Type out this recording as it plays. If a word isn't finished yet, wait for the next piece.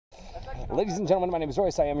Ladies and gentlemen, my name is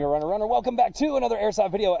Royce. I am your runner. Welcome back to another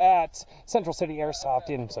Airsoft video at Central City Airsoft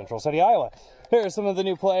in Central City, Iowa. Here are some of the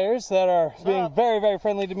new players that are being very, very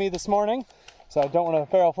friendly to me this morning. So I don't want to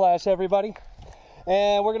barrel flash everybody.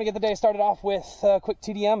 And we're going to get the day started off with a quick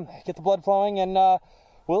TDM, get the blood flowing, and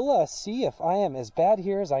we'll see if I am as bad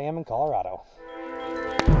here as I am in Colorado.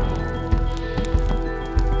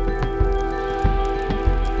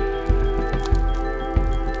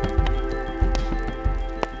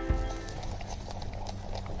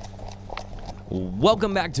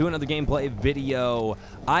 Welcome back to another gameplay video.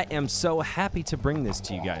 I am so happy to bring this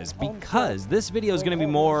to you guys because this video is going to be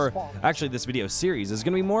more, actually this video series is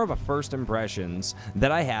going to be more of a first impressions that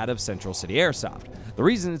I had of Central City Airsoft. The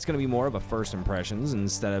reason it's going to be more of a first impressions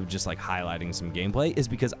instead of just like highlighting some gameplay is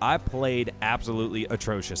because I played absolutely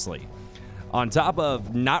atrociously. On top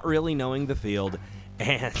of not really knowing the field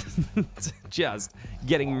and just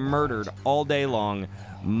getting murdered all day long,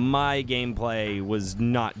 my gameplay was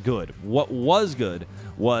not good. What was good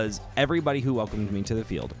was everybody who welcomed me to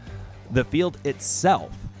the field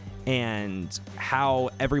itself, and how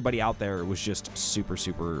everybody out there was just super,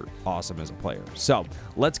 super awesome as a player. So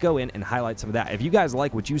let's go in and highlight some of that. If you guys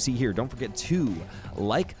like what you see here, don't forget to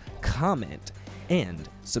like, comment, and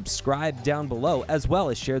subscribe down below, as well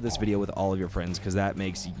as share this video with all of your friends, because that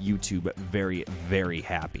makes YouTube very, very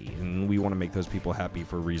happy. And we want to make those people happy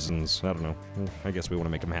for reasons, I don't know, I guess we want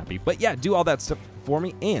to make them happy. But yeah, do all that stuff for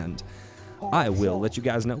me, and I will let you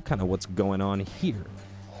guys know kind of what's going on here.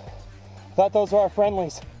 Thought those were our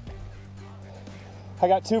friendlies. I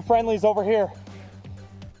got two friendlies over here.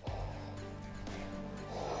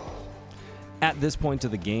 At this point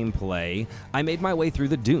of the gameplay, I made my way through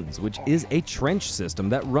the dunes, which is a trench system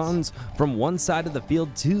that runs from one side of the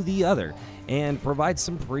field to the other and provides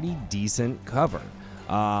some pretty decent cover.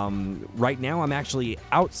 Right now, I'm actually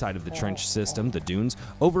outside of the trench system, the dunes,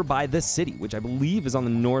 over by the city, which I believe is on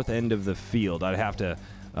the north end of the field. I'd have to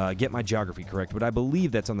get my geography correct, but I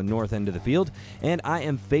believe that's on the north end of the field, and I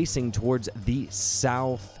am facing towards the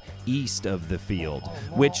southeast of the field,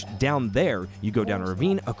 which down there, you go down a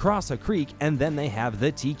ravine, across a creek, and then they have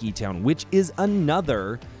the Tiki Town, which is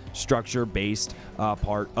another structure-based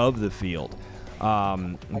part of the field.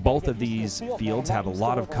 Both of these fields have a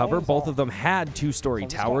lot of cover. Both of them had two-story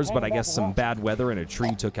towers, but I guess some bad weather and a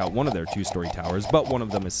tree took out one of their two-story towers, but one of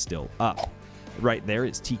them is still up. Right there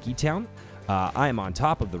is Tiki Town. I am on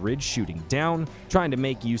top of the ridge shooting down, trying to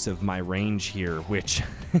make use of my range here, which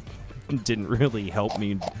didn't really help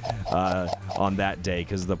me on that day,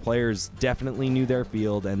 because the players definitely knew their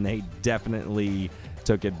field and they definitely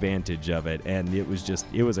took advantage of it, and it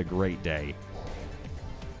was a great day.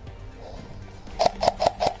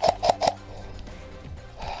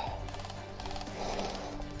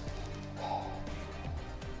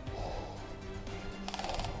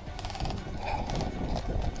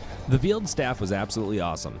 The field staff was absolutely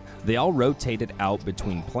awesome. They all rotated out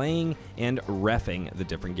between playing and reffing the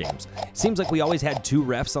different games. Seems like we always had two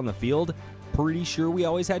refs on the field. Pretty sure we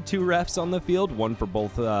always had two refs on the field, one for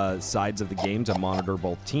both sides of the game to monitor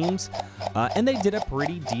both teams. And they did a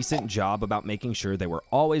pretty decent job about making sure they were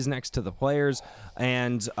always next to the players,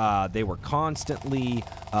 and they were constantly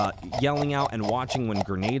yelling out and watching when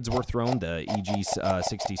grenades were thrown, the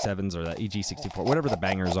EG67s or the EG64, whatever the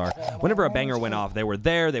bangers are. Whenever a banger went off, they were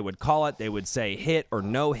there, they would call it, they would say hit or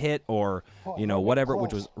no hit or, you know, whatever,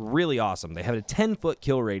 which was really awesome. They had a 10-foot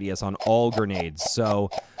kill radius on all grenades, so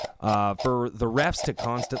for the refs to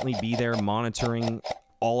constantly be there monitoring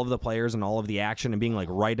all of the players and all of the action and being like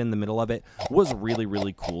right in the middle of it was really,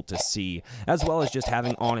 really cool to see, as well as just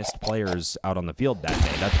having honest players out on the field that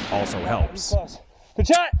day. That also helps. Good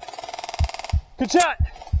shot! Good shot!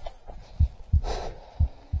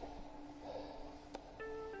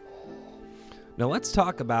 Now let's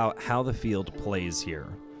talk about how the field plays here.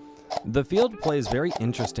 The field plays very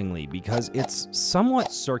interestingly because it's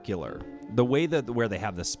somewhat circular. The way that where they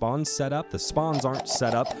have the spawns set up, the spawns aren't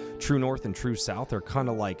set up true north and true south. They're kind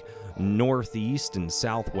of like northeast and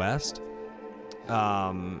southwest.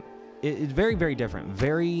 It's very, very different.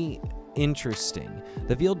 Very interesting.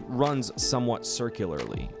 The field runs somewhat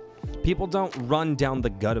circularly. People don't run down the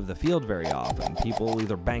gut of the field very often. People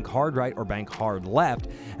either bank hard right or bank hard left,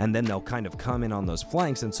 and then they'll kind of come in on those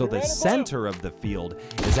flanks. And so the center of the field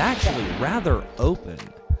is actually rather open.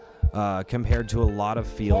 Compared to a lot of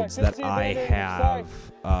fields that I have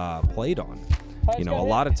played on. You know, a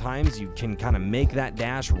lot of times you can kind of make that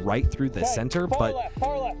dash right through the center, but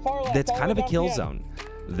that's kind of a kill zone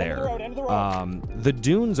there. The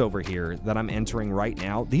dunes over here that I'm entering right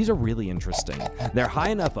now, these are really interesting. They're high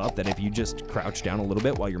enough up that if you just crouch down a little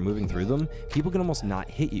bit while you're moving through them, people can almost not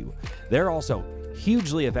hit you. They're also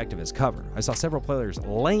hugely effective as cover. I saw several players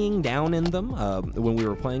laying down in them when we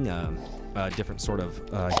were playing a different sort of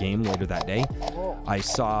game later that day. I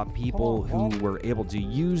saw people who were able to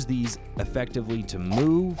use these effectively to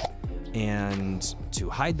move and to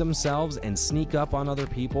hide themselves and sneak up on other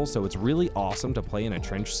people, so it's really awesome to play in a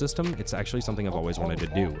trench system. It's actually something I've always wanted to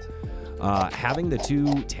do. Having the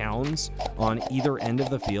two towns on either end of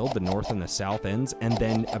the field, the north and the south ends, and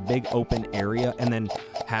then a big open area, and then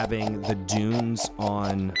having the dunes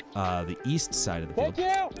on the east side of the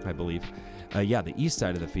field, I believe. Yeah, the east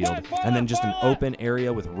side of the field, and then just an open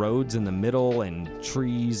area with roads in the middle and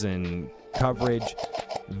trees and coverage.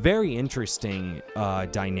 Very interesting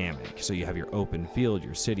dynamic. So you have your open field,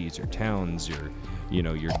 your cities, your towns, your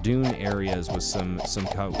dune areas with some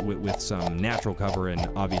natural cover and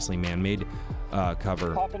obviously man-made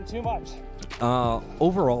cover. Popping too much.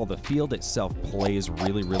 Overall, the field itself plays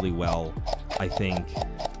really, really well. I think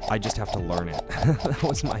I just have to learn it. That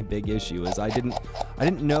was my big issue, is I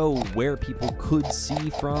didn't know where people could see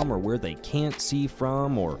from or where they can't see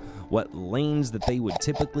from or what lanes that they would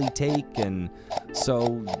typically take, and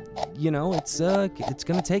so it's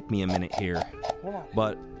gonna take me a minute here,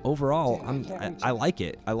 but overall I like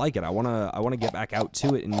it. I want to get back out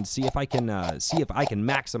to it and see if I can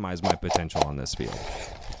maximize my potential on this field.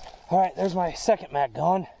 All right, there's my second mag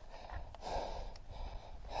gone.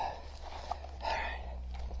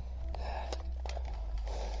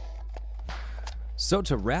 So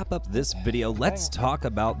to wrap up this video, let's talk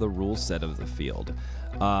about the rule set of the field.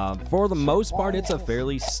 For the most part, it's a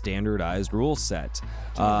fairly standardized rule set.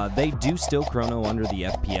 They do still chrono under the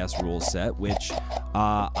FPS rule set, which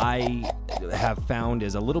I have found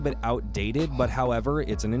is a little bit outdated, but however,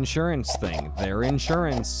 it's an insurance thing. Their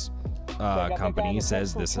insurance company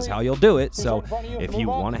says this is how you'll do it, so if you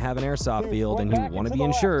want to have an airsoft field and you want to be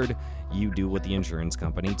insured, you do what the insurance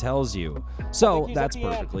company tells you. So that's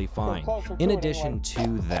perfectly fine. In addition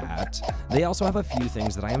to that, they also have a few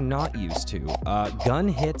things that I am not used to. Gun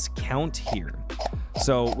hits count here.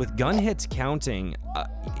 So with gun hits counting,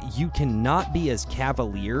 you cannot be as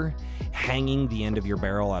cavalier hanging the end of your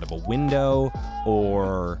barrel out of a window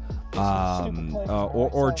or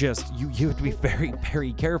just you have to be very,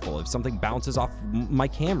 very careful if something bounces off my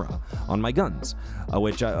camera on my guns,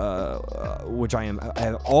 which I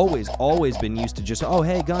have always been used to. Just, oh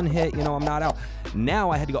hey, gun hit, I'm not out. Now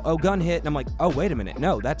I had to go, oh, gun hit, and I'm like, oh wait a minute,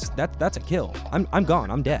 no, that's a kill. I'm gone,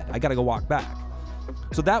 I'm dead. I gotta go walk back.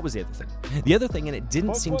 So that was the other thing. The other thing, and it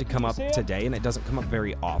didn't seem to come up today, and it doesn't come up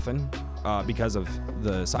very often because of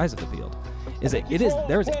the size of the field, is that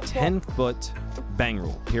there's a 10-foot bang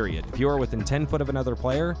rule, period. If you are within 10 foot of another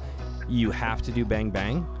player, you have to do bang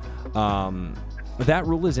bang. That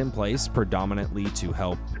rule is in place predominantly to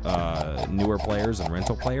help newer players and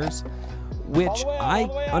rental players, which I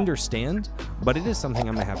understand, but it is something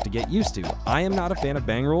I'm gonna have to get used to. I am not a fan of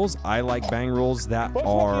bang rules. I like bang rules that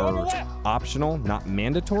are optional, not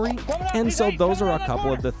mandatory, and so those are a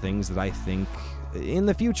couple of the things that I think in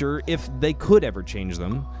the future, if they could ever change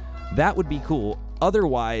them, that would be cool.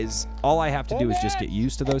 Otherwise, all I have to do is just get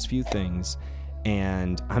used to those few things,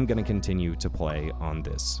 and I'm going to continue to play on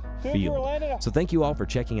this field. So thank you all for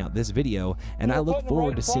checking out this video, and I look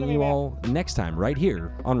forward to seeing you all next time right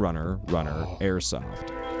here on Runner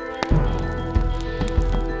Airsoft.